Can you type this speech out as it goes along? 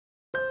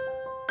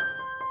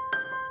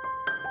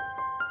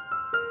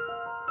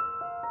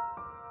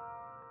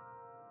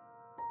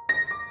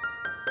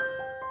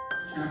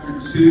chapter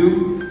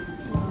 2.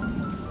 If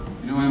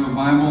you don't have a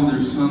Bible,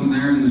 there's some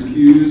there in the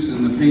pews,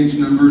 and the page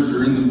numbers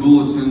are in the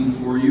bulletin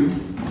for you.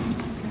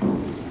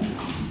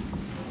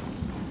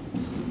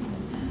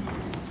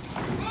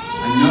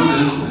 I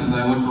notice as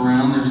I look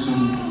around, there's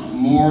some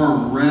more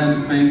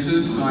red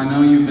faces, so I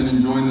know you've been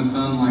enjoying the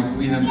sun like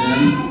we have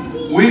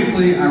been.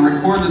 Weekly, I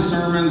record the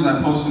sermons,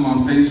 I post them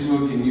on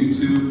Facebook and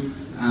YouTube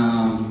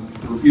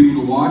for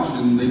people to watch,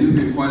 and they do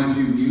get quite a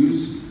few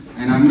views.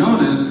 And I've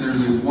noticed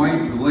there's a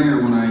white glare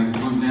when I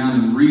look down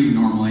and read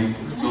normally,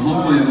 so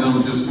hopefully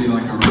it'll just be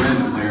like a red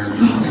glare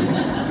this week.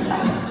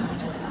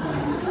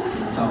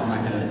 Top of my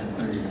head.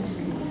 There you go.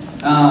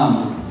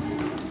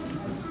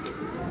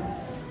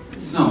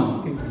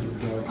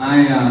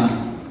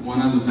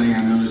 One other thing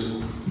I noticed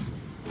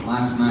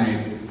last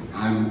night,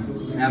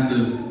 I'm at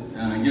the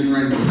getting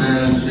ready for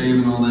bed,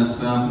 shaving, all that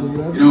stuff.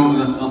 You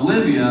know,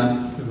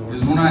 Olivia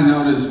is when I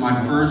noticed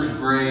my first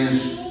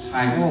grayish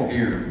type of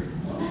hair.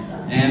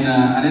 And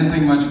I didn't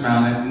think much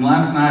about it. And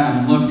last night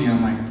I'm looking,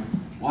 I'm like,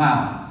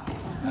 wow.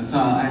 And so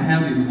I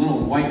have these little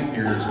white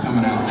hairs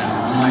coming out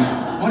now. I'm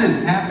like, what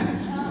is happening?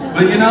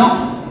 But you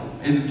know,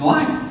 it's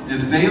life.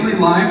 It's daily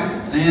life.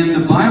 And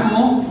the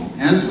Bible,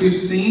 as we've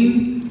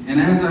seen, and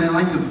as I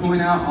like to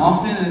point out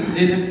often,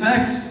 it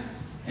affects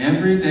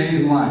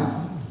everyday life.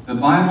 The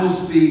Bible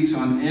speaks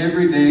on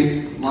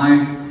everyday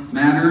life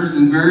matters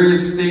in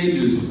various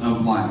stages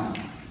of life.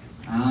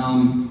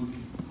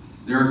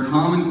 There are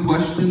common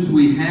questions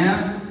we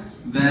have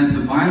that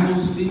the Bible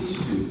speaks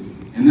to.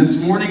 And this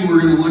morning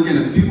we're going to look at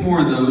a few more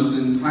of those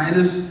in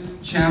Titus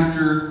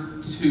chapter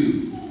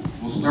 2.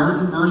 We'll start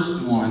in verse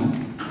 1.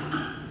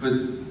 But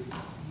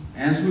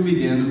as we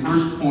begin, the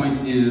first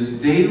point is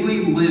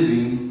daily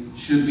living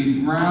should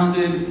be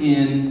grounded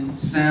in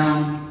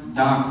sound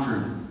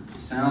doctrine.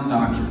 Sound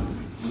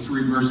doctrine. Let's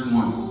read verse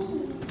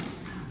 1.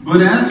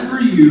 But as for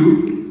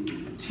you,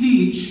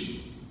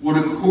 teach what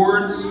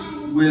accords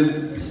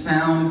with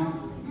sound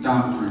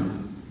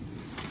doctrine.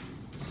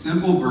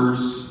 Simple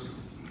verse,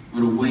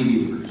 but a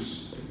weighty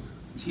verse.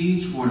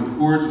 Teach what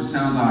accords with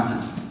sound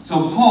doctrine.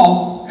 So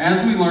Paul,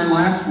 as we learned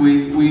last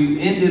week, we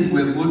ended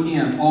with looking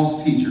at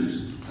false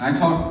teachers. I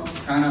talked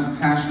kind of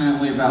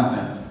passionately about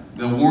that.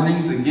 The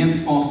warnings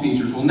against false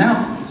teachers. Well,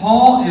 now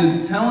Paul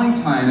is telling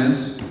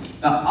Titus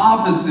the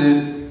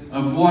opposite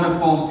of what a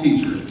false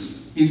teacher is.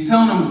 He's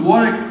telling him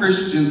what a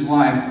Christian's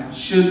life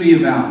should be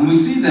about. And we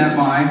see that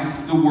by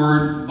the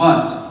word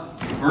but.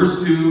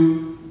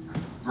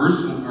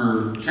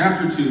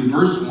 Chapter 2,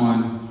 verse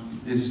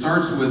 1, it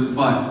starts with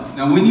but.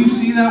 Now when you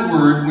see that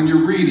word, when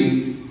you're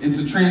reading, it's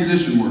a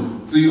transition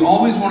word. So you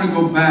always want to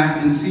go back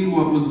and see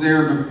what was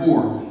there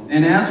before.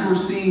 And as we're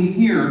seeing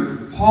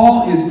here,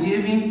 Paul is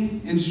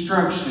giving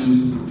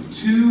instructions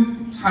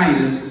to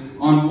Titus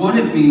on what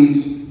it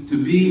means to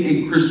be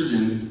a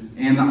Christian,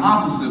 and the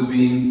opposite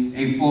being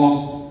a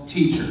false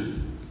teacher.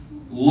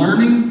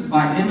 Learning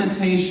by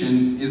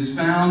imitation is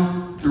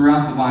found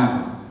throughout the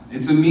Bible.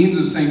 It's a means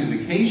of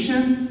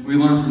sanctification. We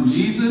learn from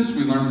Jesus,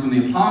 we learn from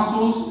the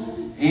apostles,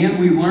 and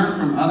we learn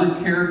from other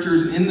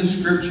characters in the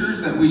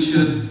scriptures that we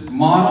should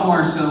model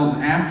ourselves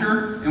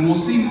after. And we'll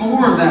see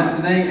more of that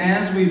today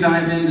as we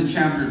dive into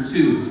chapter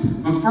 2.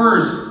 But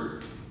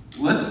first,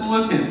 let's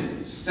look at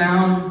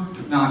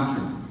sound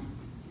doctrine.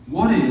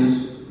 What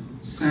is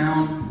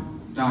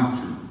sound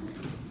doctrine?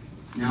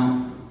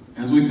 Now,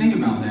 as we think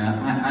about that,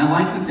 I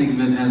like to think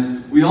of it as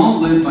we all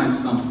live by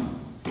something.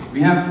 We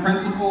have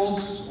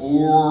principles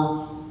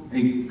or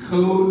a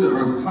code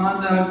or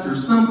conduct or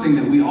something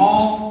that we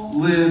all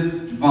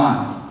live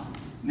by.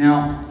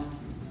 Now,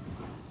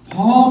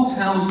 Paul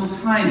tells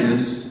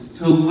Titus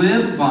to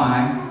live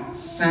by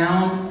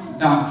sound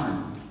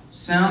doctrine.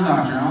 Sound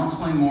doctrine. I'll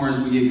explain more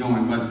as we get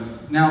going.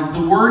 But now,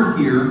 the word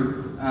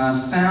here,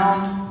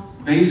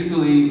 sound,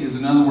 basically is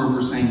another word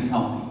for saying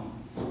healthy.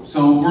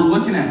 So we're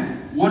looking at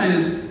what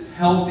is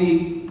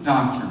healthy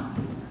doctrine.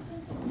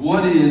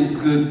 What is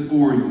good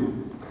for you?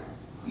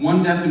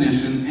 One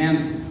definition,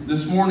 and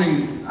this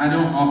morning, I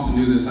don't often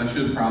do this, I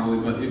should probably,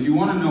 but if you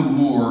want to know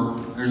more,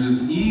 there's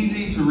this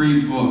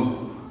easy-to-read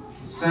book,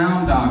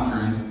 Sound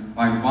Doctrine,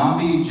 by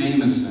Bobby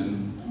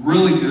Jameson.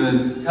 Really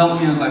good.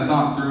 Helped me as I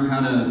thought through how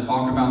to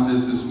talk about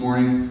this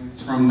morning.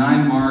 It's from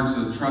 9 Marks,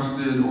 a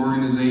trusted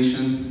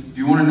organization. If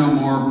you want to know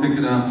more, pick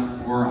it up,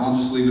 or I'll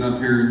just leave it up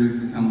here and you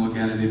can come look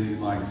at it if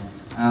you'd like.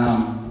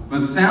 But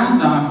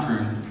sound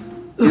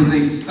doctrine is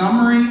a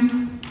summary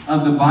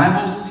of the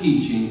Bible's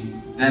teaching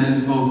that is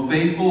both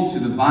faithful to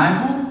the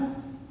Bible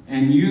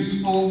and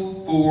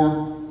useful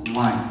for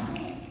life.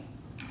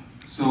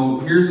 So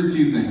here's a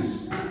few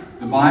things.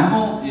 The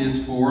Bible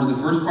is for, the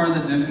first part of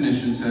that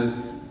definition says,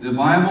 the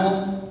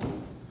Bible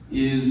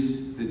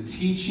is the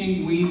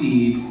teaching we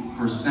need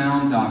for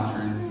sound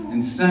doctrine.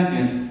 And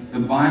second, the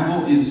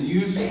Bible is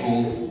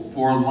useful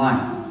for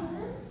life.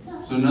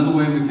 So another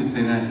way we could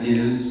say that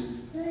is,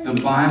 the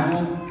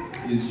Bible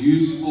is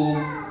useful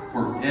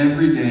for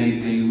everyday,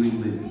 daily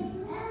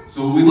living.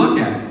 So we look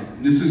at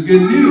it. This is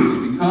good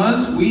news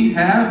because we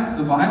have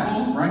the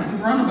Bible right in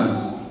front of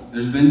us.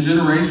 There's been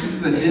generations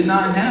that did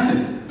not have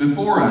it.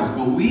 before us,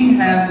 but we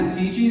have the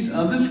teachings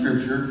of the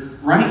Scripture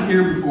right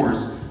here before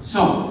us.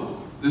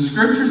 So, the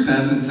Scripture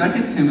says in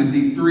 2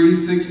 Timothy 3,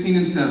 16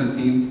 and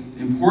 17,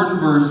 important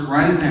verse,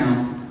 write it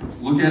down.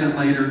 Look at it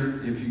later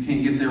if you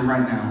can't get there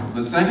right now.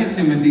 But 2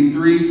 Timothy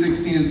 3,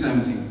 16 and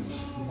 17.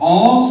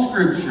 All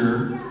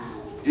Scripture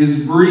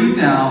is breathed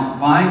out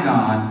by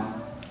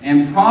God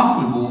and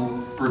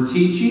profitable for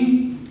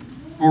teaching,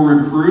 for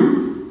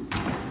reproof,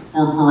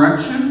 for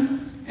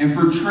correction, and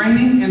for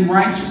training in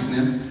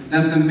righteousness,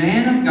 that the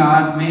man of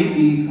God may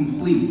be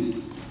complete,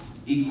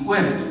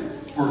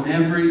 equipped for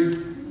every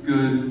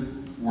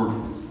good work.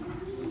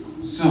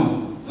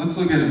 So, let's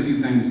look at a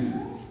few things.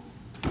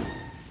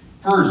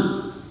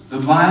 First, the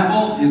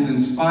Bible is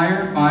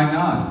inspired by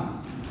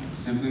God.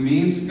 Simply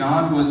means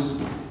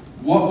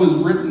what was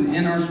written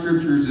in our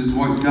Scriptures is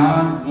what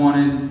God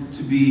wanted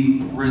to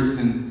be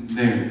written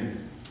there.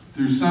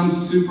 Through some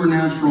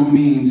supernatural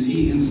means,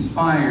 He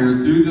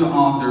inspired, through the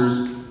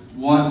authors,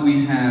 what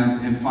we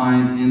have and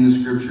find in the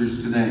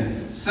Scriptures today.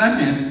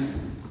 Second,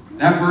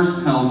 that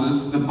verse tells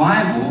us the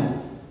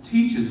Bible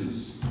teaches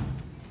us.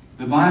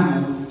 The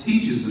Bible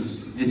teaches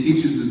us. It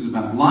teaches us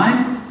about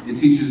life. It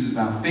teaches us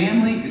about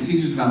family. It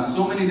teaches us about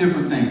so many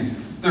different things.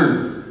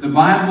 Third, the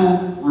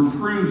Bible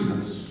reproves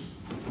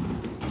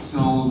us.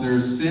 So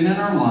there's sin in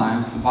our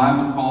lives. The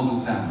Bible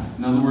calls us out.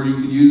 Another word you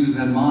could use is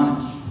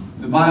admonish.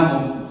 The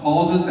Bible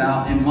calls us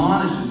out,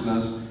 admonishes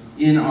us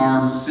in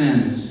our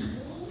sins.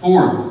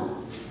 Fourth,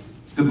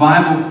 the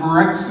Bible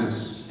corrects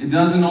us. It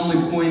doesn't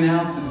only point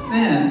out the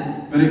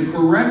sin, but it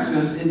corrects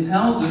us and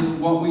tells us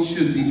what we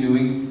should be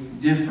doing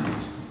different.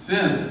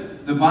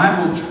 Fifth, the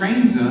Bible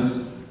trains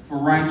us for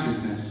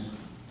righteousness.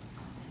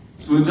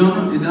 So it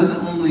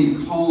doesn't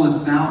only call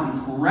us out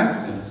and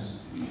correct us.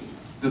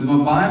 The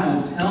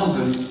Bible tells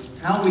us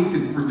how we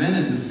could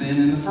prevent the sin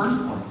in the first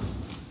place.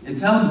 It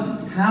tells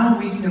us how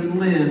we can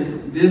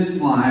live this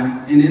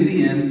life, and in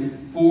the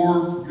end,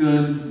 for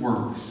good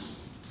works.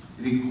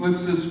 It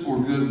equips us for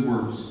good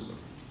works.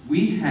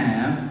 We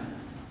have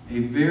a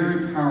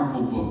very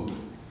powerful book.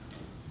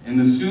 And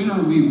the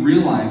sooner we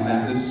realize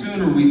that, the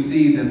sooner we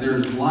see that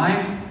there's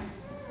life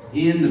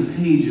in the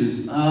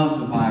pages of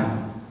the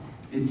Bible.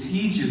 It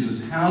teaches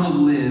us how to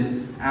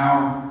live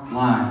our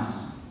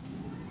lives.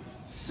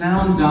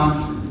 Sound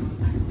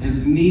doctrine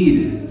is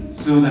needed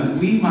so that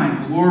we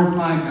might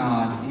glorify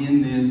God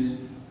in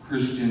this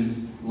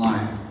Christian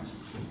life.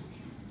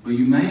 But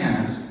you may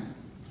ask,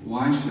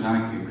 why should I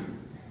care?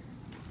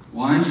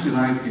 Why should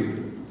I care?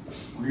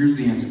 Well, here's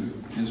the answer.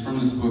 It's from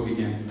this book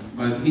again.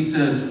 But he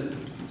says,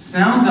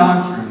 sound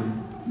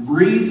doctrine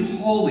breeds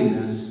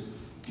holiness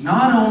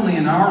not only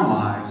in our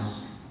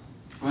lives,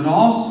 but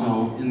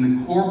also in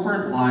the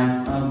corporate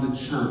life of the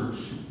church.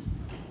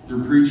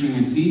 Through preaching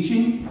and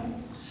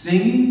teaching,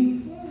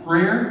 singing,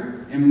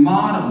 prayer, and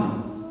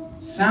modeling.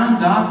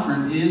 Sound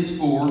doctrine is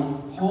for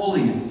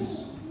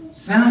holiness.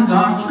 Sound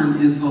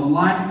doctrine is the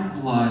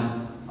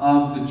lifeblood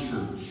of the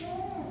church.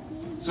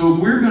 So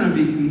if we're going to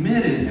be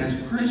committed as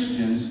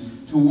Christians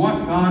to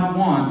what God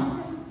wants,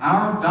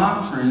 our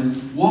doctrine,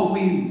 what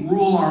we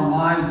rule our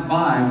lives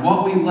by,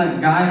 what we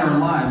let guide our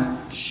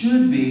lives,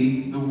 should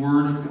be the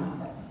Word of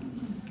God.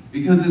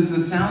 Because it's the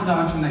sound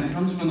doctrine that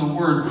comes from the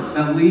Word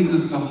that leads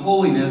us to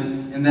holiness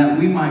and that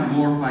we might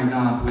glorify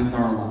God with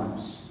our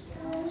lives.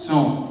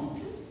 So,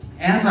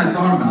 as I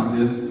thought about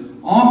this,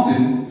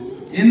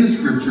 often in the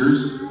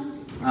Scriptures,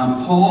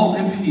 Paul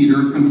and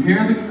Peter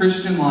compare the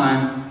Christian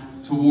life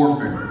to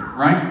warfare,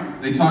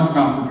 right? They talk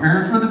about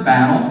preparing for the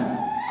battle,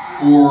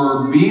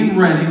 for being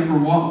ready for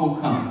what will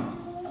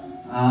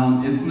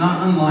come. It's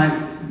not unlike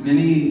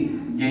many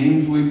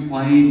games we've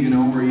played,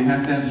 where you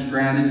have to have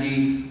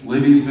strategy.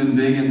 Libby's been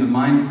big into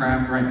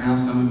Minecraft right now.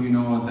 Some of you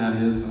know what that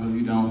is. Some of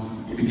you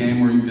don't. It's a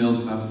game where you build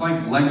stuff. It's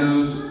like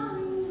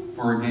Legos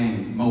for a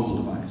game, mobile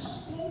device.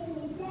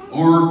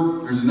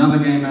 Or there's another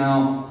game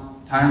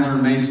out Tyler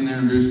and Mason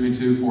introduced me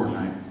to,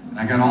 Fortnite. And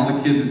I got all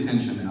the kids'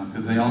 attention now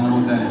because they all know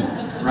what that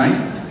is,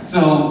 right?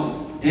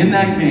 So in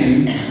that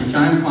game, which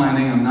I'm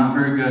finding I'm not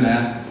very good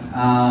at,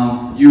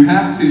 you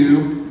have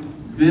to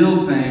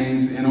build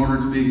things in order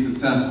to be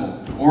successful.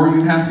 Or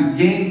you have to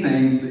gain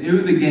things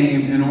through the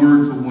game in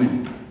order to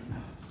win.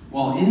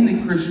 Well, in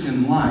the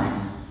Christian life,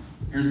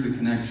 here's the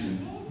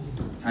connection.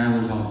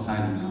 Tyler's all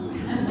excited now.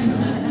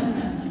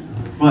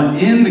 But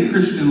in the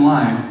Christian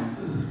life,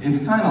 it's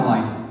kind of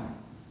like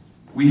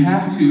we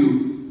have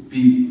to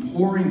be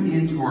pouring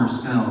into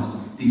ourselves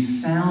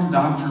these sound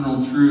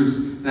doctrinal truths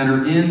that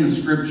are in the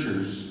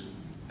Scriptures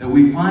that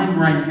we find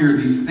right here,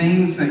 these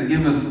things that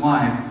give us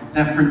life,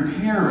 that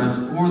prepare us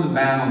for the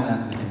battle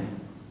that's ahead,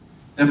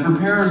 that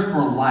prepare us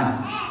for life,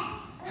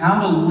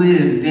 how to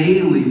live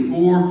daily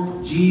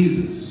for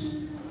Jesus.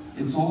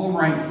 It's all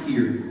right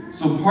here.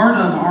 So part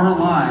of our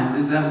lives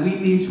is that we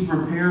need to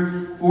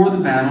prepare for the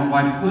battle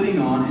by putting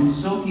on and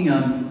soaking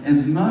up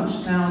as much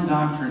sound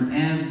doctrine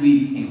as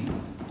we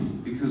can.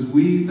 Because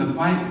the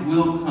fight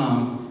will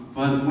come,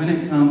 but when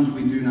it comes,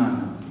 we do not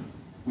know.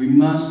 We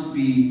must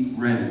be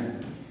ready.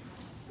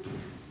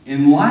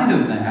 In light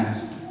of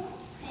that,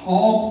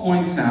 Paul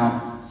points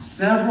out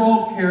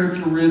several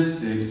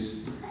characteristics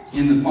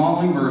in the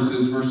following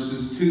verses,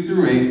 verses 2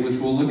 through 8, which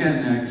we'll look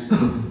at next,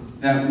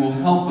 that will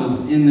help us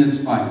in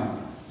this fight.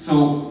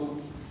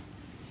 So,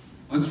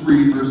 let's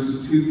read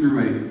verses 2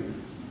 through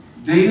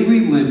 8.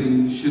 Daily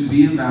living should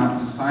be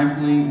about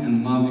discipling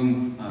and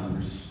loving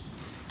others.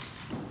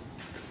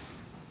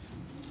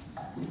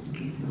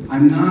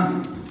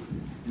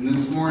 And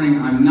this morning,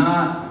 I'm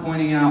not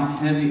pointing out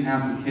heavy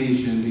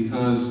application,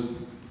 because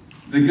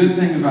the good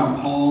thing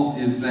about Paul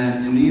is that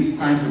in these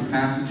type of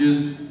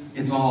passages,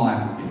 it's all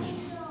application.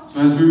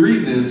 So as we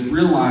read this,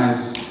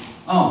 realize,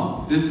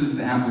 oh, this is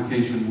the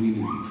application we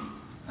need.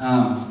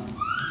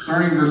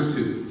 Starting verse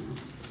 2.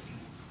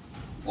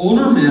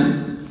 Older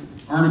men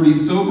are to be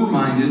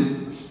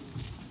sober-minded,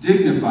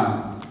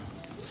 dignified,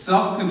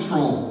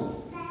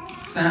 self-controlled,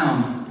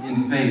 sound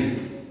in faith,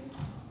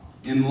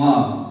 in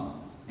love,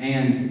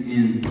 and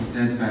in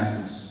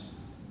steadfastness.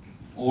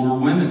 Older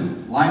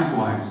women,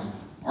 likewise,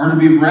 are to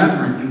be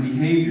reverent in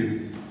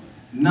behavior,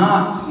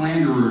 not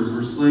slanderers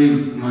or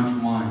slaves to much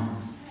wine.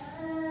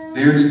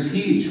 They are to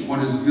teach what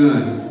is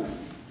good,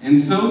 and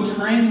so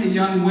train the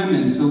young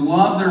women to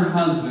love their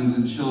husbands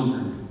and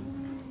children,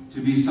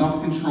 to be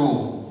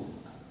self-controlled,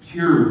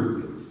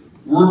 pure,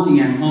 working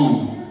at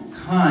home,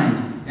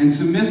 kind, and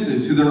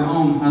submissive to their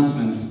own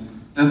husbands,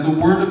 that the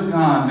word of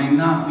God may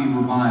not be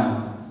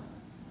reviled.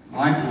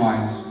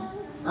 Likewise,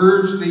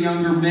 urge the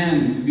younger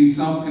men to be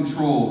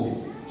self-controlled.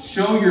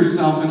 Show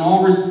yourself in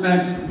all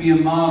respects to be a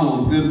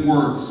model of good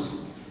works.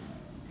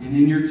 And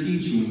in your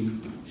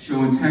teaching,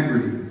 show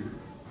integrity,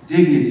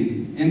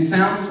 dignity, and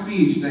sound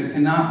speech that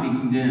cannot be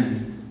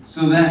condemned,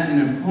 so that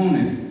an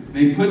opponent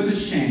may put to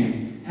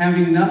shame,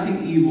 having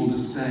nothing evil to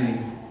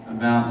say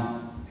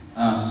about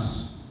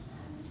us.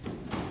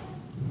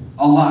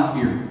 A lot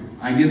here.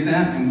 I get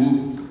that, and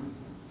we'll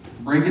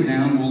break it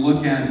down. We'll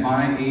look at it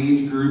by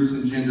age groups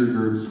and gender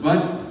groups.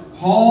 But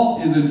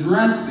Paul is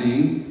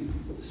addressing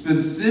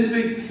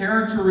specific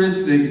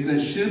characteristics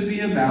that should be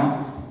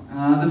about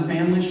the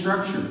family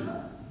structure.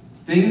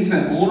 Things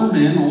that older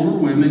men, older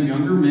women,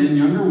 younger men,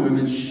 younger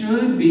women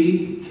should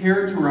be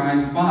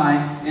characterized by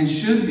and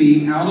should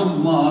be, out of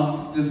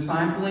love,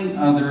 discipling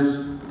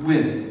others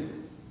with.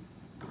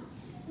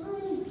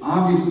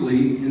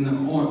 Obviously, in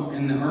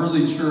the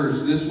early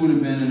church, this would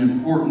have been an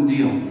important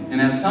deal.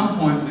 And at some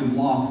point, we've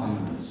lost some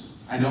of this.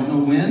 I don't know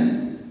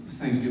when. This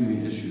thing's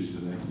giving me issues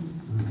today.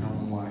 I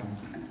don't know why.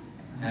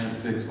 I had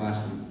it fixed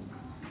last week.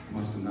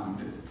 Must have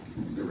knocked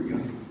it. There we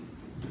go.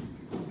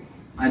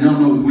 I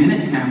don't know when it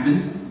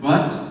happened,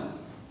 but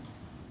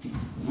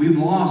we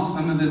lost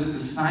some of this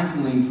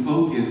discipling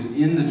focus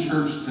in the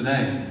church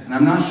today. And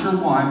I'm not sure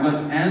why,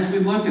 but as we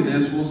look at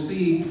this, we'll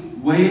see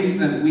ways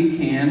that we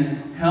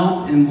can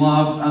help and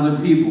love other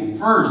people.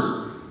 First,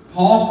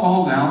 Paul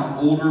calls out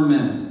older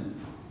men.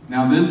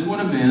 Now this would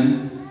have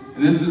been,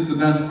 and this is the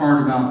best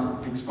part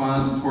about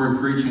expository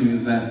preaching,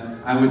 is that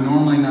I would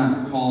normally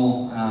not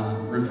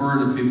refer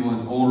to people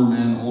as older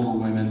men, older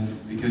women,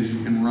 because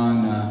you can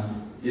run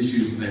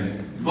issues there.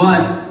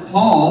 But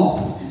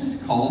Paul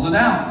calls it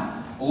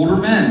out. Older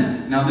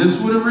men. Now this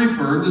would have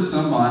referred to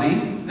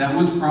somebody that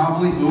was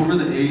probably over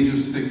the age of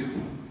 60.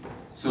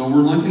 So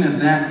we're looking at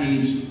that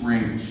age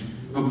range.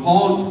 But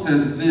Paul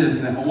says this,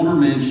 that older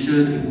men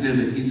should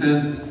exhibit. He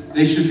says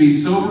they should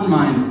be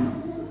sober-minded,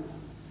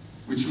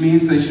 which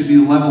means they should be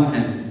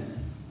level-headed.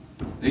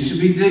 They should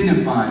be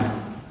dignified,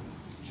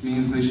 which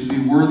means they should be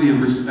worthy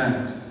of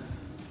respect.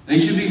 They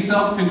should be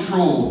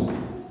self-controlled,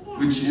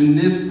 which in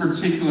this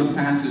particular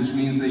passage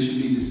means they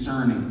should be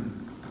discerning.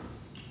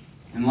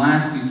 And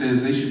last, he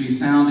says they should be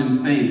sound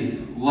in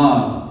faith,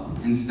 love,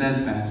 and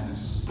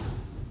steadfastness,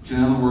 which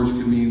in other words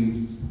could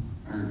mean,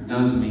 or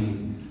does mean,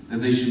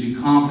 that they should be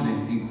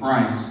confident in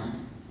Christ.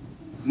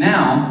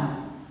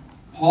 Now,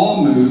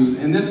 Paul moves,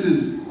 and this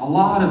is, a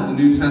lot of the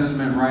New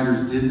Testament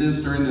writers did this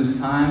during this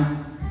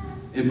time.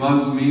 It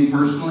bugs me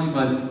personally,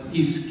 but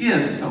he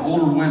skips to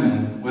older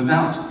women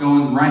without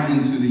going right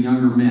into the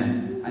younger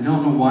men. I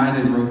don't know why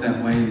they wrote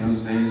that way in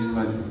those days,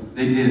 but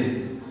they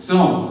did.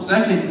 So,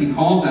 second, he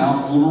calls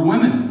out older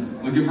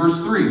women. Look at verse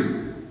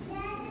 3.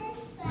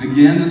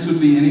 Again, this would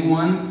be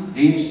anyone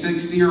age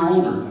 60 or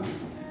older.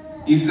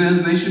 He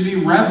says they should be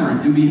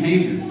reverent in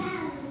behavior.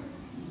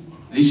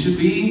 They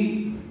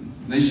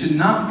should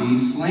not be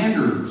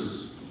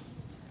slanderers.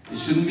 They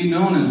shouldn't be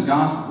known as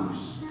gossipers,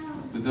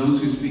 but those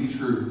who speak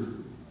truth.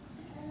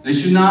 They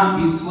should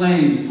not be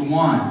slaves to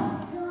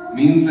wine. It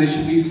means they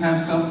should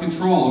have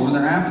self-control over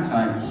their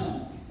appetites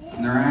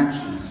and their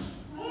actions.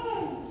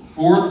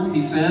 Fourth,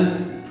 he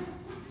says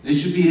they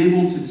should be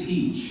able to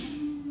teach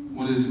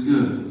what is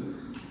good.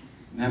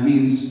 That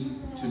means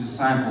to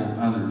disciple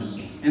others.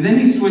 And then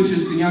he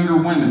switches to younger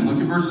women. Look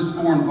at verses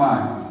 4 and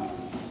 5.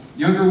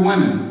 Younger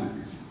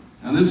women.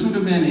 Now this would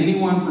have been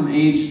anyone from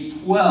age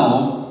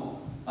 12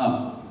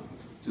 up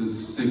to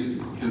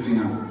 60,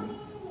 59.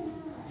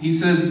 He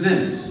says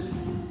this.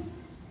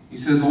 He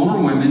says older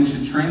women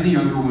should train the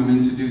younger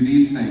women to do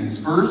these things.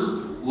 First,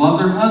 love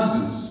their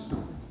husbands.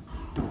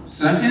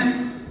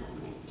 Second,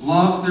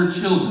 love their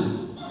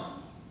children.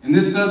 And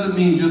this doesn't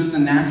mean just the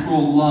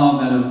natural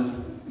love that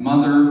a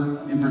mother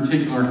in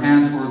particular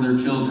has for their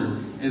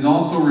children. It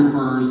also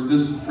refers,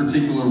 this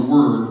particular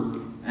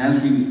word,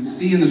 as we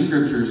see in the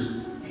scriptures,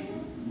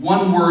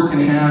 one word can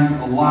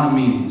have a lot of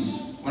meanings.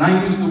 When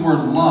I use the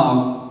word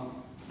love,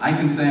 I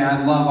can say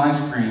I love ice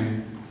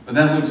cream, but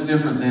that looks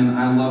different than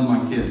I love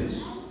my kids.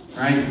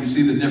 Right? You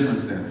see the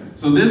difference there.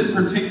 So this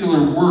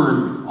particular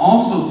word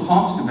also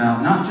talks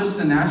about not just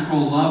the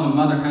natural love a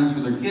mother has for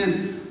their kids,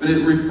 but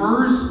it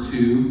refers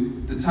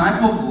to the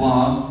type of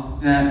love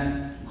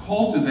that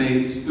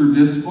cultivates through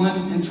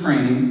discipline and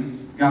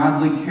training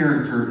godly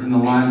character in the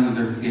lives of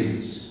their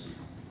kids.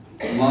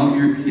 Love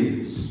your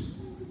kids.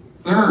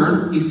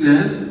 Third, he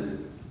says,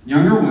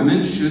 younger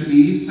women should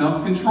be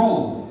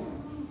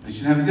self-controlled. They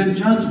should have good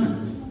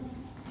judgment.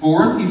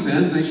 Fourth, he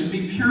says they should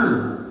be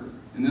pure.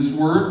 And this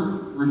word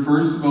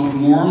refers to both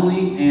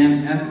morally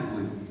and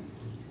ethically.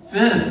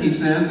 Fifth, he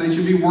says they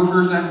should be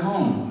workers at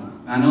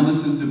home. I know this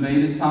is a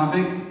debated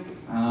topic,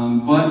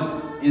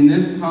 but in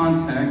this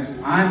context,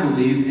 I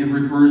believe it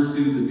refers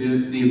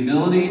to the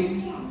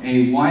ability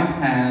a wife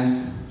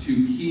has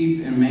to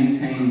keep and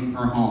maintain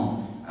her home.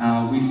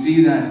 We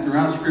see that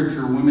throughout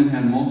Scripture, women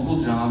had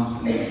multiple jobs,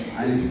 and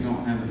I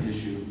don't have an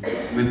issue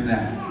with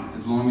that,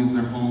 as long as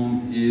their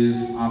home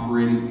is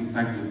operating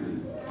effectively.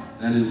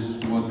 That is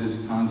what this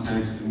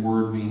context and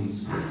word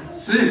means.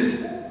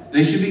 Sixth,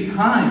 they should be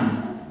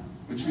kind,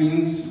 which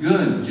means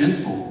good,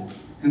 gentle,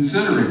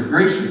 considerate,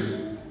 gracious.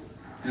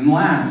 And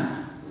last,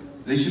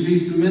 they should be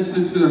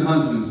submissive to their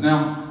husbands.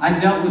 Now, I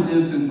dealt with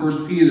this in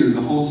 1 Peter,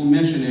 the whole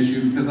submission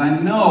issue, because I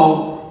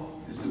know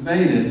it's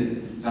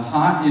debated. It's a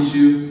hot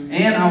issue.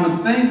 And I was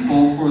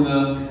thankful for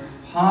the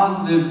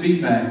positive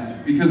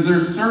feedback, because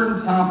there's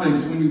certain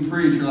topics when you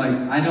preach, you're like,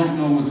 I don't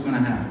know what's going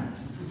to happen.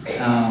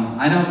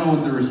 I don't know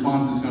what the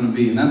response is going to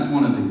be, and that's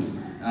one of these,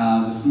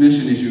 the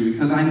submission issue,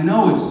 because I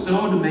know it's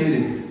so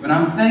debated. But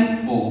I'm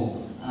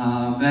thankful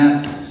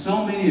that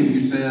so many of you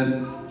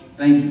said,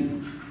 thank you.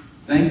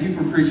 Thank you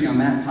for preaching on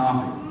that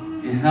topic.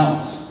 It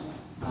helps.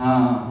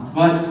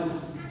 But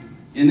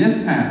in this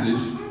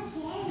passage,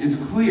 it's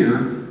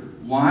clear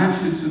wives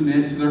should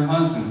submit to their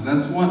husbands.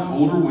 That's what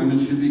older women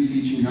should be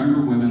teaching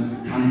younger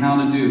women on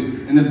how to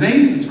do. And the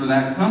basis for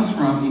that comes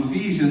from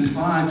Ephesians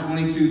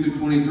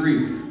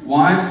 5:22-23.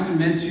 Wives,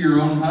 submit to your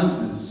own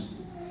husbands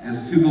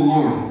as to the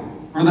Lord.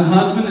 For the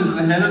husband is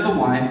the head of the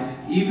wife,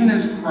 even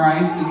as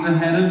Christ is the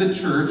head of the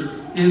church,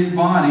 his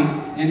body,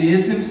 and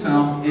is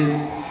himself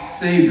its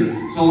Savior.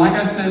 So like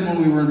I said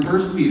when we were in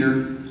 1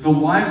 Peter, the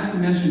wife's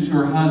submission to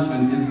her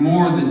husband is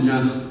more than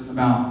just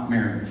about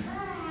marriage.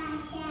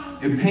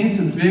 It paints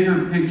a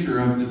bigger picture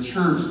of the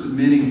church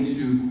submitting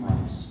to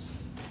Christ.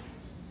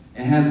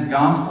 It has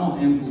gospel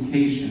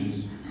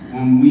implications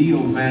when we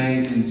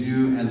obey and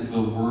do as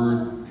the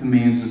Word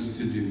commands us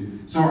to do.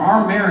 So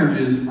our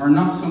marriages are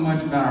not so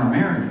much about our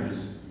marriages.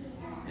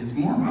 It's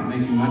more about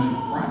making much of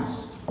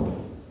Christ.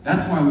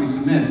 That's why we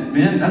submit.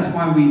 Men, that's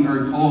why we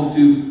are called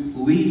to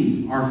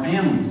lead our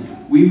families.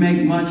 We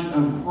make much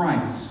of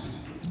Christ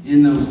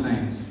in those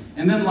things.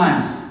 And then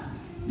last,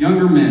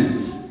 younger men.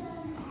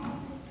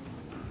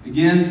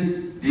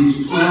 Again,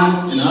 age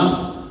 12 and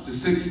up to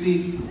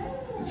 60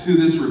 is who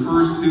this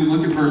refers to.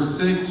 Look at verse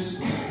 6.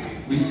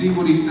 We see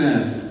what he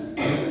says.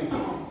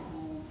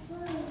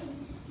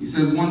 He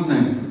says one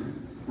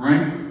thing,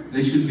 right?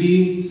 They should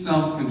be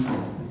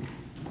self-controlled.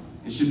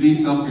 It should be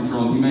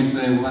self-controlled. You may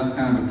say, well, that's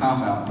kind of a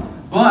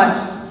cop-out.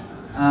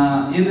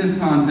 But in this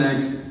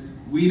context,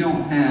 we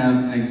don't have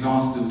an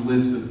exhaustive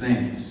list of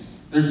things.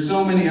 There's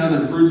so many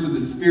other fruits of the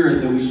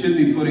Spirit that we should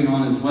be putting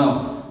on as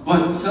well.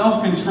 But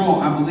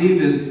self-control, I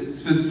believe, is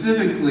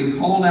specifically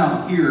called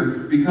out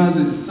here because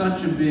it's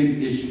such a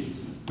big issue.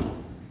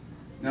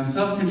 Now,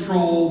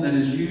 self-control that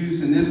is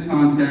used in this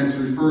context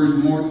refers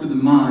more to the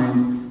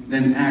mind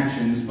than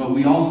actions, but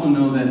we also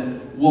know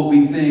that what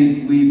we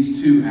think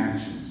leads to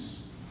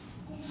actions.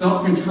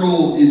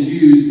 Self-control is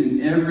used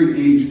in every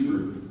age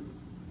group.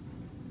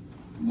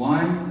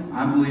 Why?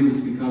 I believe it's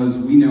because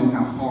we know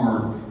how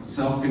hard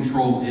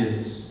self-control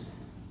is.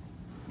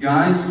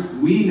 Guys,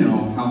 we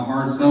know how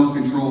hard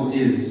self-control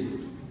is.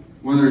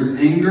 Whether it's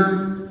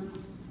anger,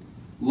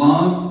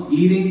 love,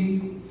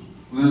 eating,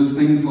 whether it's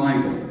things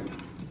like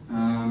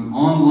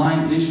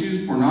online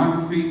issues,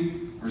 pornography,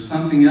 or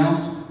something else,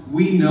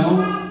 we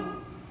know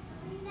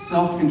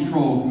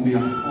self-control can be a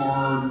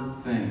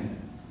hard thing.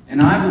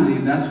 And I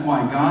believe that's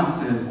why God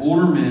says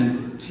older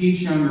men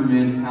teach younger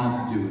men how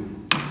to do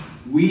it.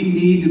 We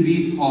need to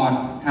be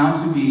taught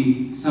how to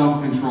be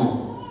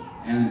self-controlled.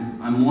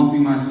 And I'm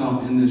lumping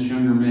myself in this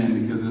younger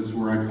men because that's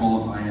where I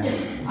qualify as.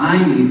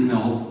 I need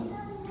help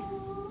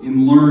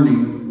in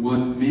learning what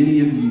many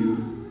of you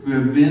who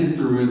have been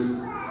through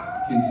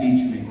it can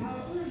teach me.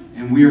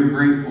 And we are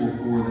grateful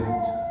for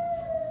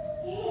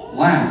that.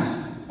 Last,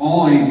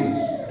 all ages.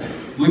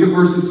 Look at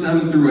verses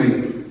 7 through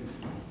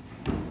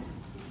 8.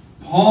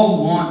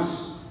 Paul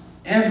wants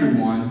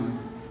everyone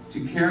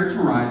to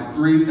characterize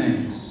three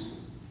things.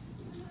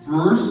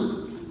 First,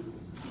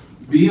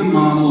 be a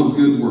model of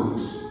good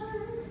works.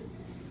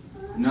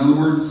 In other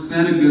words,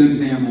 set a good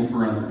example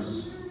for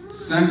others.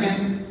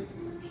 Second,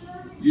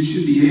 you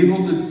should be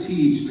able to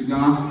teach the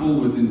gospel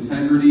with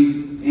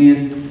integrity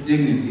and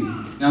dignity.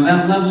 Now,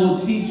 that level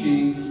of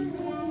teaching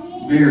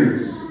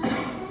varies,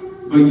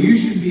 but you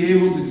should be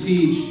able to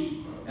teach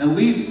at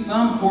least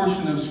some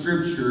portion of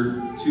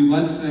Scripture to,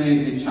 let's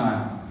say, a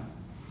child.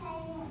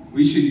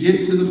 We should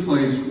get to the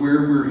place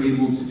where we're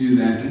able to do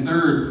that. And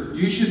third,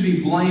 you should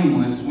be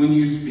blameless when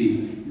you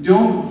speak.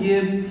 Don't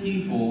give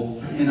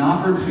people an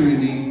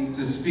opportunity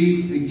to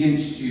speak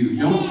against you.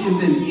 Don't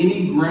give them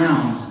any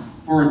grounds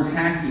for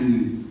attacking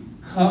you.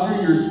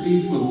 Cover your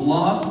speech with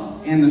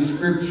love and the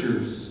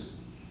Scriptures.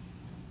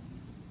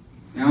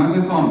 Now, as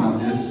I thought about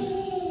this,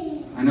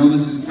 I know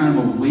this is kind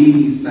of a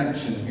weighty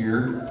section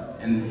here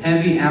and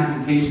heavy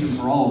application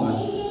for all of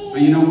us.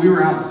 But you know, we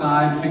were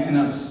outside picking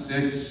up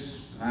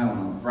sticks, I don't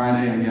know,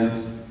 Friday, I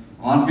guess.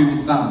 A lot of people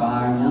stopped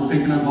by, and we're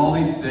picking up all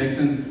these sticks,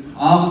 and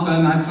all of a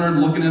sudden I started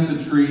looking at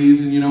the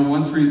trees, and you know,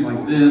 one tree's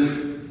like this,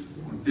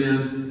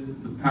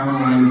 the power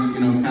lines, you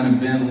know, kind of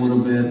bent a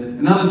little bit.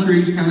 Another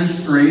tree's kind of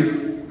straight,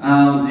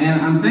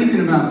 and I'm thinking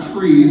about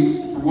trees.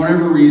 For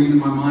whatever reason,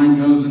 my mind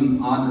goes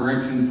in odd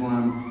directions when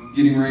I'm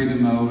getting ready to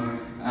mow.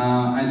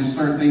 I just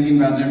start thinking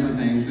about different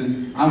things,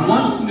 and I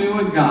once knew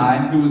a guy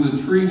who was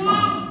a tree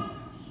farmer.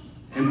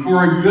 And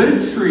for a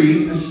good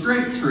tree, a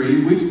straight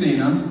tree, we've seen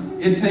them,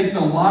 it takes a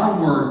lot of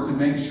work to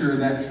make sure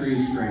that tree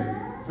is straight.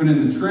 Put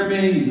in the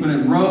trimming, you put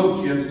in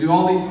ropes, you have to do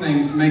all these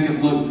things to make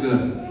it look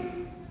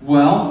good.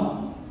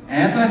 Well,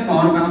 as I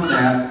thought about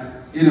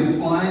that, it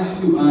applies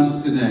to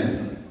us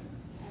today.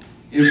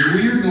 If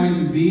we are going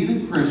to be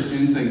the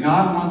Christians that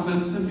God wants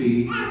us to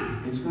be,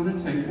 it's going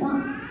to take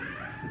work.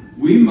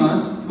 We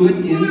must put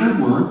in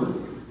the work.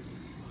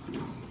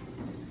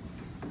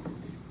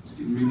 It's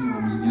giving me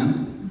problems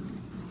again.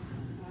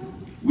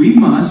 We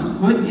must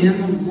put in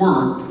the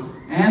work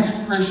as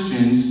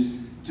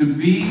Christians to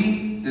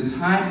be the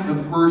type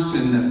of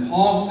person that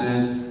Paul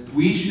says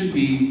we should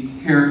be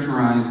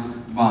characterized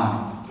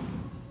by.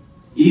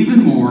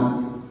 Even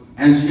more,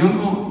 as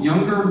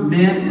younger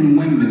men and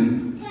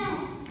women,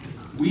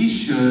 we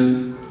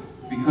should,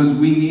 because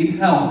we need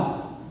help,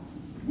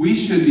 we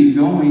should be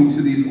going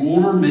to these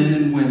older men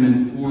and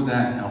women for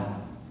that help.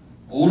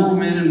 Older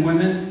men and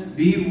women,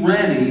 be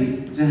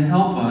ready to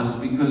help us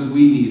because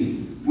we need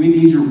it. We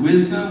need your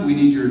wisdom. We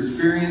need your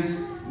experience.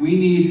 We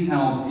need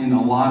help in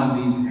a lot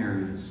of these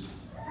areas.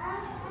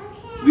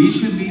 We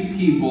should be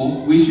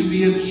people, we should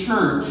be a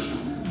church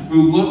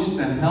who looks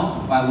to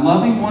help by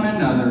loving one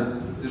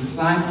another,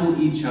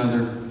 disciple each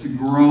other to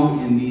grow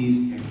in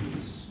these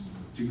areas.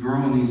 To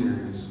grow in these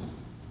areas.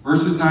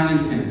 Verses 9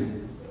 and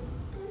 10.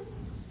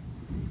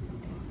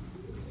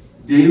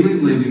 Daily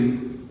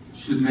living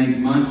should make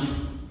much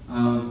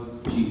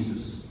of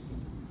Jesus.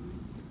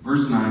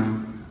 Verse 9.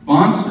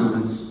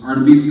 Bondservants are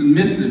to be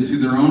submissive to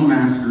their own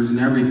masters in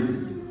everything.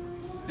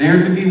 They are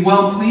to be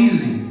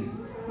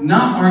well-pleasing,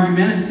 not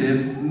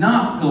argumentative,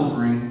 not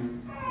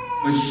pilfering,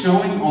 but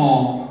showing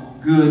all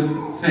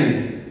good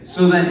faith,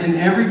 so that in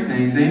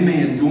everything they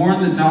may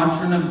adorn the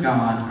doctrine of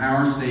God,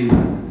 our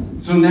Savior.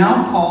 So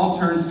now Paul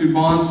turns to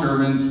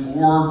bondservants,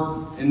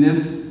 or in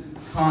this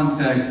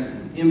context,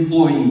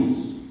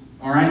 employees.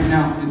 All right,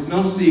 now it's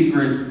no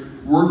secret,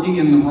 working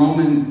in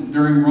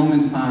during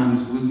Roman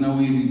times was no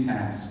easy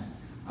task.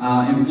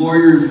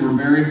 Employers were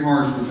very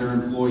harsh with their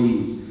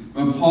employees.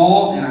 But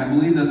Paul, and I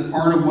believe that's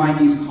part of why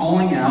he's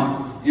calling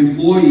out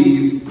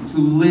employees to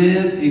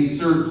live a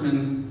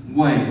certain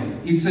way.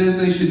 He says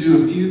they should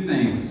do a few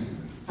things.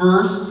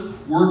 First,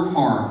 work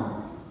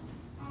hard.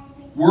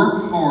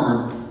 Work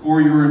hard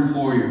for your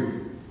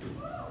employer.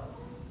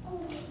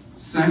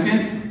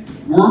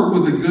 Second, work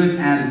with a good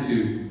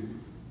attitude.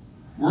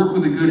 Work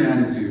with a good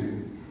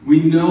attitude.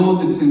 We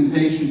know the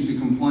temptation to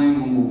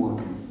complain when we're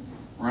working,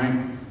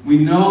 right? We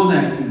know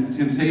that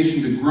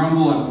temptation to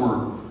grumble at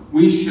work.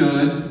 We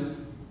should,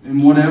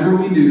 in whatever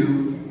we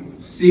do,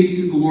 seek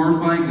to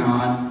glorify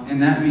God, and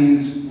that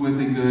means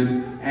with a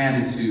good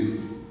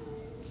attitude.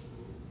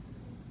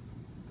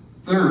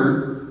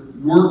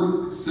 Third,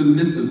 work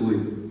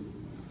submissively.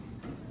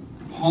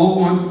 Paul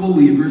wants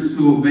believers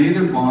to obey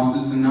their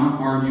bosses and not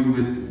argue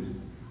with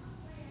them.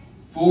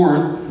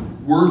 Fourth,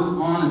 work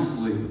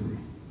honestly.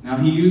 Now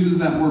he uses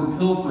that word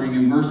pilfering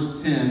in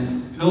verse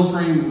 10.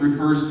 Pilfering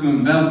refers to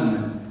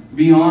embezzlement.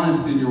 Be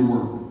honest in your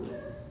work.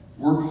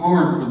 Work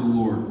hard for the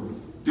Lord.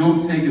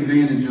 Don't take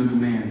advantage of the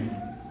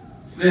man.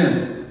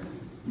 Fifth,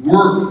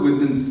 work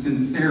with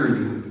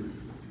sincerity.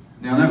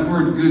 Now that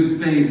word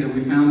good faith that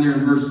we found there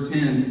in verse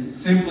 10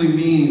 simply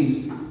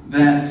means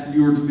that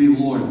you are to be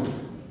loyal.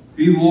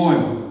 Be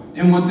loyal.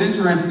 And what's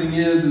interesting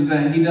is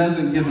that he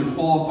doesn't give a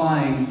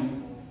qualifying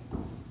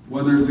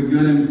whether it's a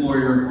good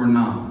employer or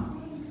not.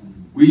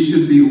 We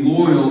should be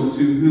loyal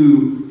to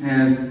who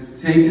has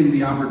taken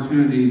the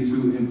opportunity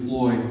to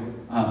employ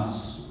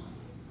us.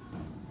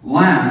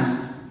 Last,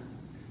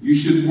 you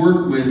should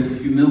work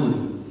with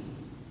humility.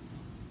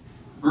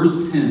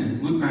 Verse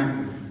 10, look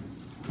back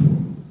there.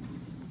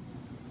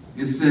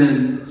 It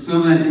said,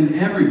 so that in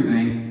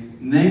everything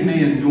and they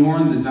may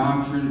adorn the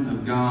doctrine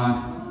of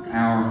God,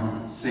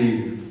 our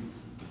Savior.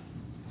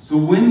 So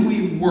when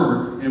we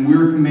work, and we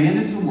were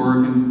commanded to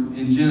work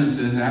in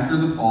Genesis after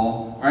the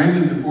fall, or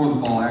even before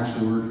the fall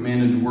actually, we were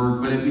commanded to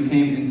work, but it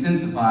became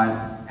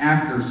intensified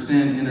after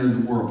sin entered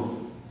the world.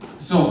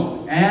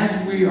 So,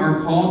 as we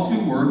are called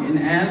to work, and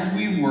as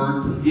we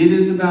work, it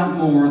is about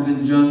more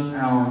than just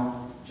our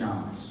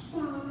jobs.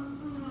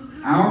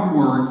 Our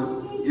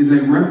work is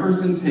a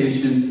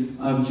representation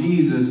of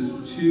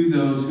Jesus to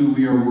those who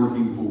we are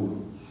working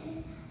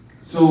for.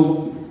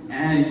 So,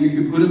 and you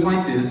could put it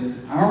like this: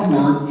 our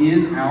work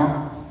is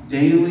our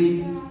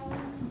daily,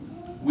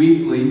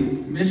 weekly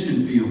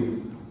mission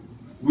field.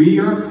 We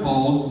are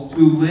called to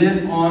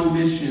live on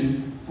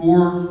mission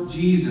for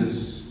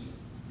Jesus.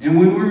 And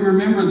when we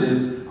remember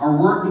this, our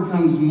work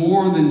becomes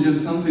more than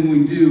just something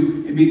we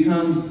do.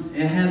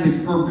 It has a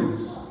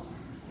purpose.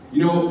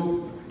 You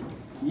know,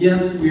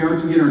 yes, we are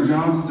to get our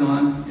jobs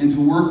done and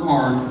to work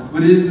hard,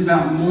 but it is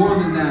about more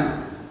than that.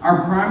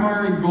 Our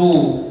primary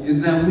goal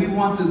is that we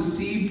want to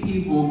see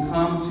people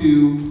come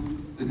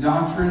to the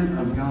doctrine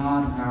of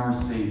God, our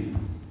Savior.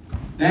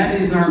 That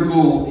is our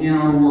goal in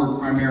our work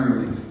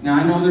primarily. Now,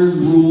 I know there's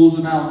rules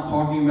about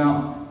talking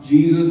about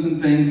Jesus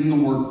and things in the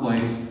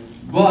workplace,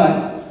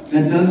 but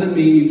that doesn't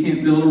mean you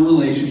can't build a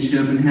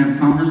relationship and have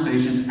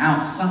conversations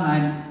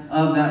outside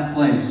of that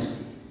place.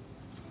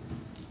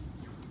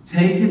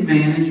 Take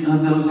advantage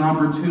of those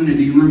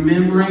opportunities,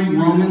 remembering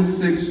Romans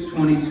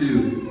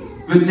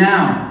 6:22. But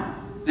now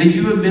that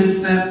you have been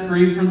set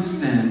free from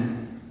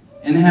sin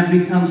and have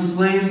become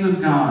slaves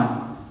of God,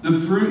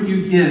 the fruit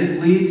you get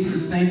leads to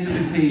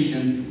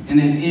sanctification, and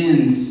it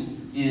ends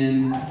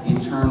in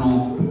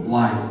eternal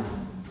life.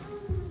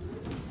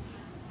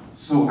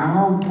 So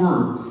our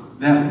work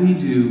that we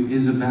do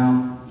is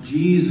about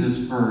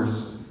Jesus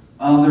first,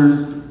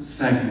 others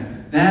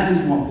second. That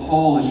is what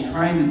Paul is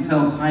trying to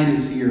tell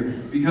Titus here,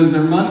 because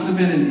there must have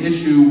been an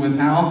issue with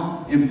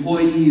how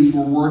employees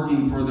were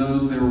working for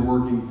those they were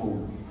working for.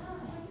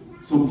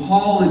 So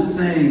Paul is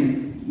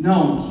saying,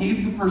 no,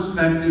 keep the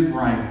perspective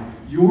right.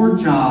 Your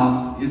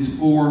job is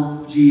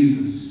for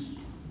Jesus.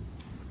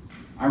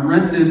 I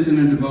read this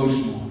in a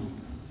devotional.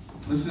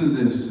 Listen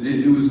to this.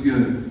 It was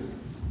good.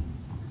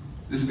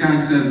 This guy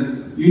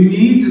said, you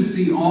need to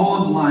see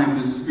all of life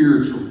as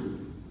spiritual,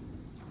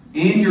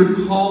 and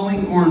your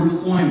calling or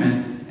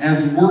employment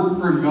as work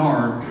for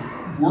God,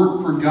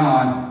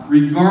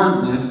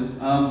 regardless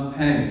of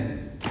pay,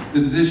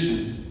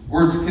 position,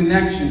 or its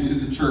connection to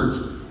the church.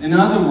 In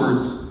other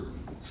words,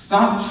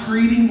 stop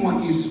treating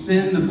what you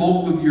spend the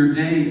bulk of your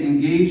day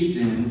engaged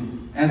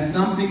in as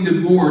something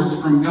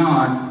divorced from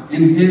God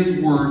and His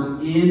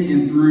work in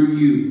and through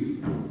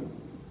you.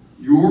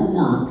 Your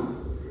work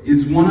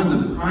is one of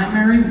the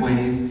primary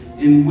ways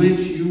in which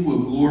you will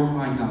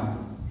glorify God.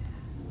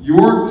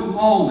 Your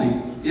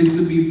calling is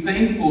to be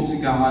faithful to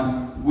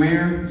God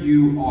where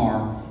you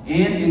are.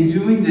 And in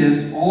doing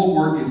this, all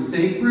work is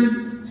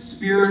sacred,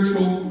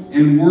 spiritual,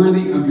 and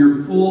worthy of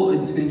your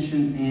full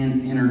attention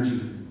and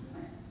energy.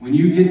 When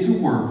you get to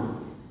work,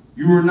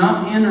 you are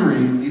not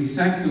entering a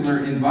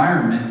secular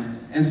environment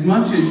as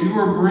much as you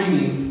are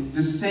bringing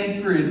the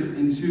sacred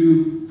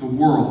into the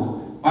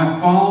world by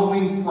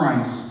following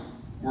Christ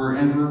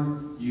wherever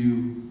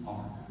you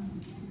are.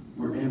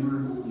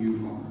 Wherever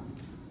you are.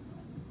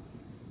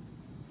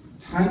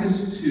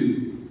 Titus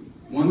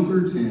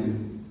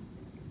 2:1-10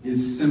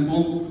 is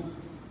simple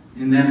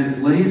in that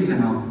it lays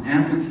out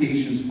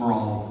applications for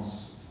all of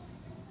us.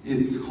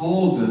 It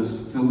calls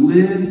us to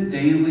live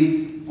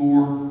daily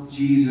for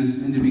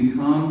Jesus and to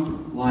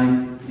become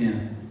like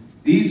Him.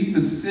 These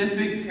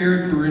specific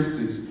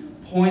characteristics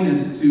point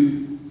us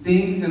to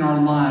things in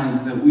our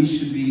lives that we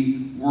should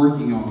be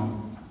working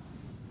on.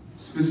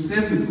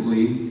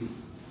 Specifically,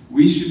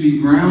 we should be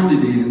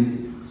grounded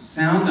in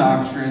sound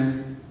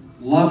doctrine,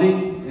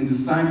 loving and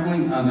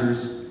discipling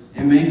others,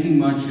 and making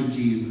much of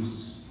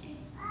Jesus.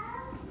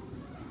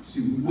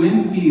 See,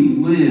 when we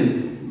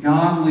live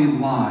godly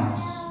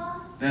lives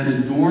that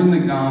adorn the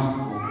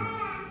gospel,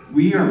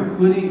 we are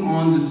putting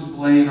on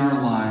display in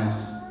our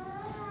lives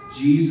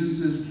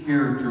Jesus'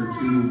 character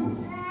to the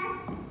world.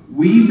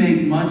 We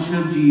make much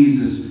of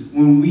Jesus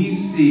when we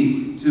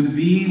seek to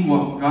be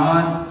what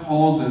God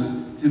calls us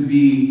to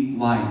be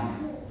like.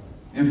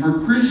 And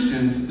for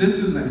Christians, this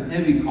is a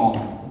heavy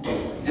call.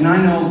 And I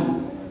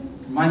know,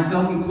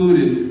 myself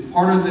included,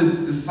 part of this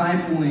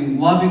discipling,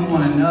 loving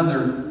one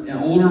another, and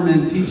older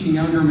men teaching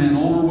younger men,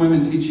 older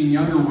women teaching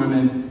younger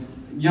women,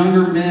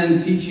 younger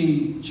men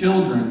teaching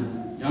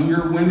children,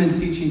 younger women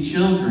teaching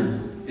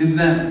children, is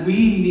that we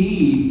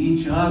need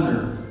each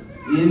other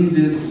in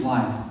this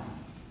life.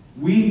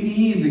 We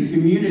need the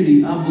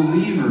community of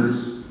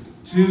believers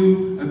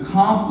to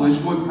accomplish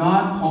what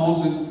God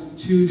calls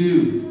us to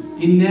do.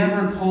 He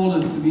never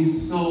called us to be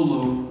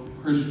solo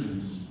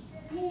Christians.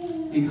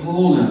 He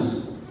called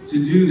us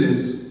to do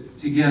this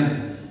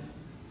together.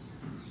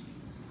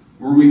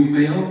 Where we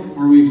fail,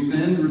 where we've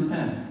sinned,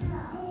 repent.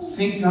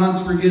 Seek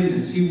God's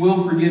forgiveness. He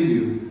will forgive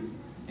you.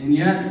 And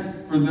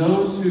yet, for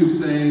those who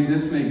say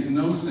this makes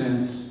no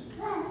sense,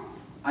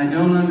 I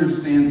don't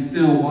understand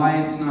still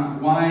why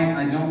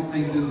I don't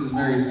think this is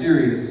very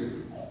serious.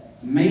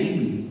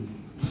 Maybe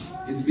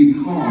it's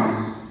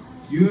because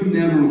you've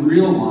never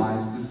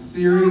realized the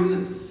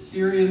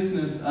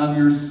seriousness of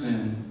your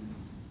sin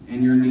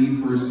and your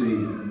need for a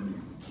Savior.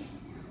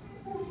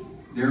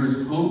 There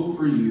is hope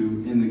for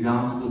you in the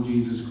gospel of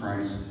Jesus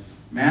Christ.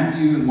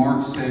 Matthew and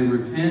Mark say,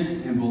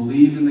 repent and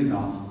believe in the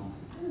gospel.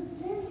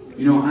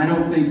 You know, I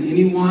don't think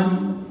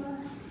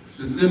anyone,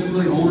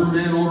 specifically older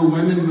men, older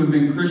women who have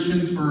been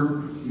Christians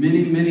for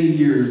many, many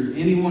years,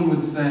 anyone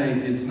would say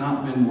it's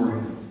not been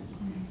worth it.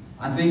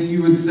 I think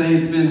you would say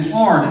it's been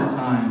hard at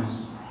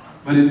times,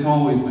 but it's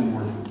always been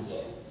worth it.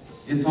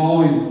 It's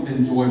always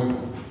been joyful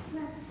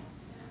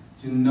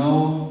to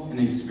know and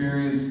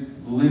experience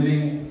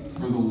living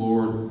for the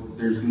Lord.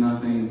 There's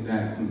nothing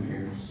that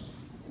compares.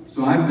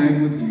 So I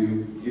beg with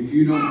you, if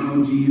you don't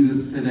know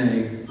Jesus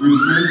today,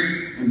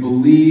 repent and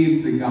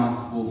believe the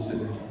gospel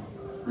today.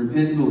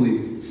 Repent and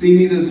believe. See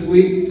me this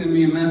week. Send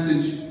me a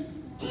message.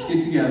 Let's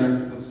get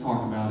together. Let's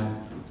talk about it.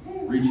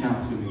 Reach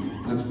out to me.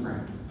 Let's pray.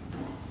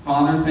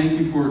 Father, thank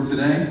you for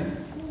today.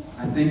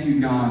 I thank you,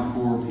 God,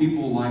 for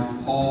people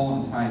like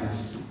Paul and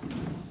Titus.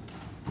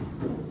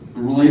 The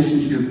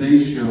relationship they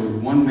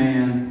showed, one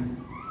man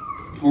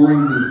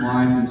pouring his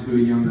life into a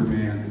younger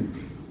man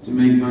to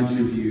make much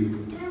of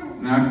you.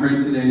 And I pray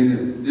today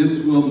that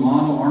this will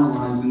model our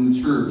lives in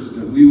the church,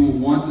 that we will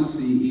want to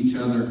see each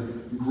other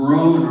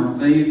grow in our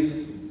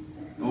faith,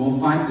 and we'll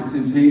fight the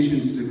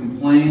temptations to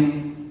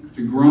complain,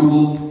 to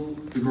grumble,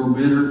 to grow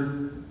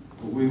bitter,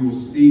 but we will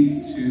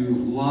seek to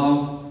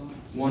love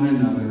one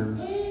another.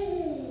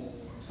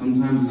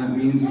 Sometimes that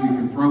means we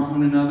confront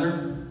one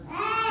another.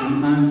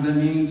 Sometimes that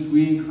means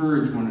we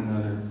encourage one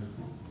another.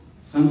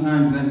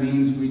 Sometimes that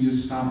means we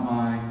just stop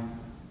by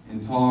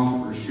and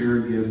talk or share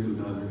a gift with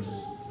others.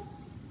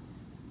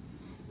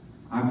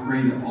 I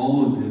pray that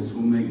all of this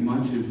will make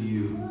much of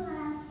you.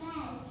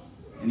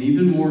 And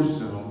even more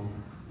so,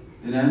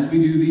 that as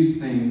we do these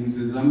things,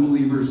 as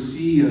unbelievers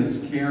see us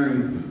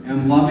caring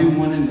and loving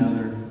one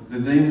another,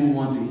 that they will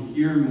want to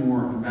hear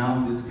more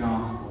about this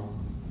gospel,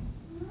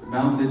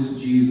 about this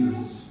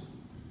Jesus,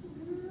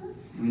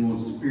 and will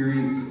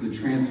experience the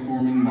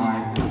transforming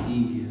life that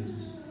He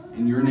gives.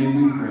 In your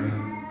name we pray.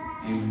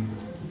 Amen.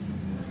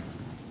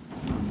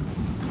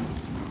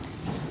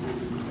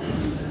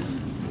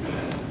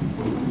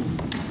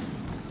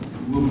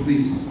 Will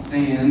please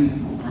stand.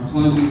 Our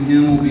closing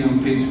hymn will be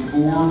on page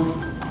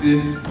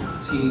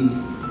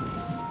 415.